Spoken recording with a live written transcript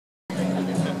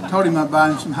told him I'd buy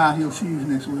him some high heel shoes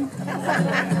next week.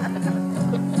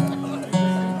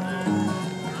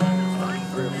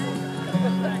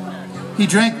 He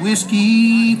drank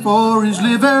whiskey for his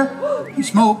liver, he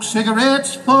smoked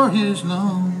cigarettes for his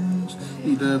lungs.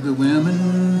 He loved the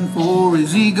women for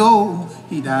his ego,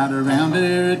 he died around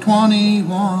there at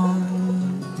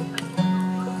 21.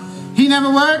 He never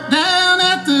worked down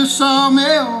at the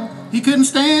sawmill, he couldn't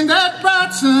stand that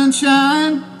bright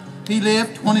sunshine. He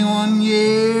lived 21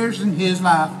 years in his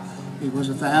life, it was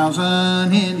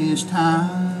 1,000 in his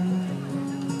time.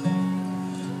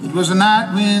 It was a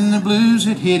night when the blues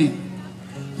had hit him,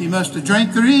 he must have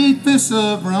drank 3 fifths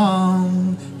of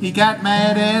rum. He got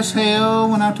mad as hell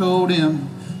when I told him,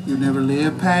 you'll never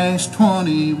live past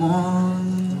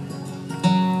 21.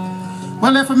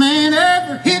 Well, if a man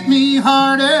ever hit me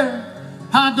harder,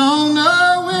 I don't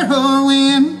know where or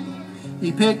when.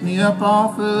 He picked me up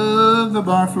off of the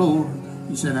bar floor,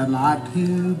 he said, I'd like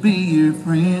to be your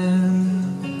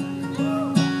friend.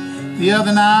 The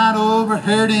other night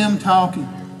overheard him talking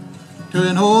to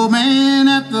an old man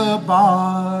at the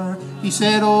bar. He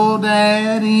said, oh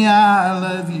daddy, I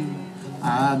love you,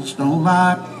 I just don't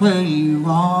like where you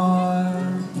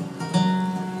are.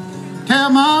 Tell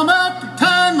mama to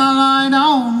turn my light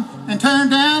on and turn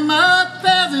down my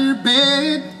feather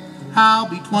bed. I'll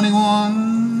be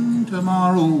 21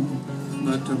 tomorrow,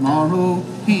 but tomorrow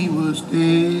he was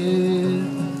dead.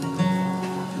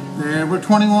 There were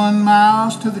 21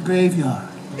 miles to the graveyard,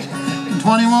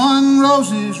 21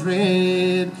 roses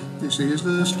red. This is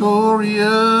the story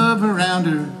of a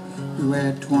rounder who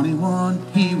at 21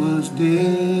 he was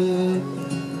dead.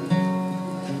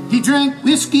 He drank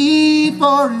whiskey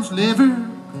for his liver,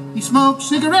 he smoked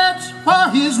cigarettes for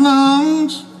his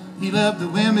lungs. He loved the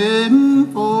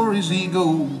women for his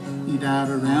ego, he died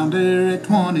a rounder at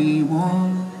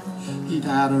 21. He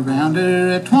died a rounder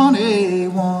at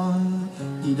 21.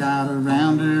 He died a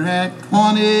rounder at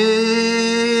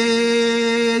 21.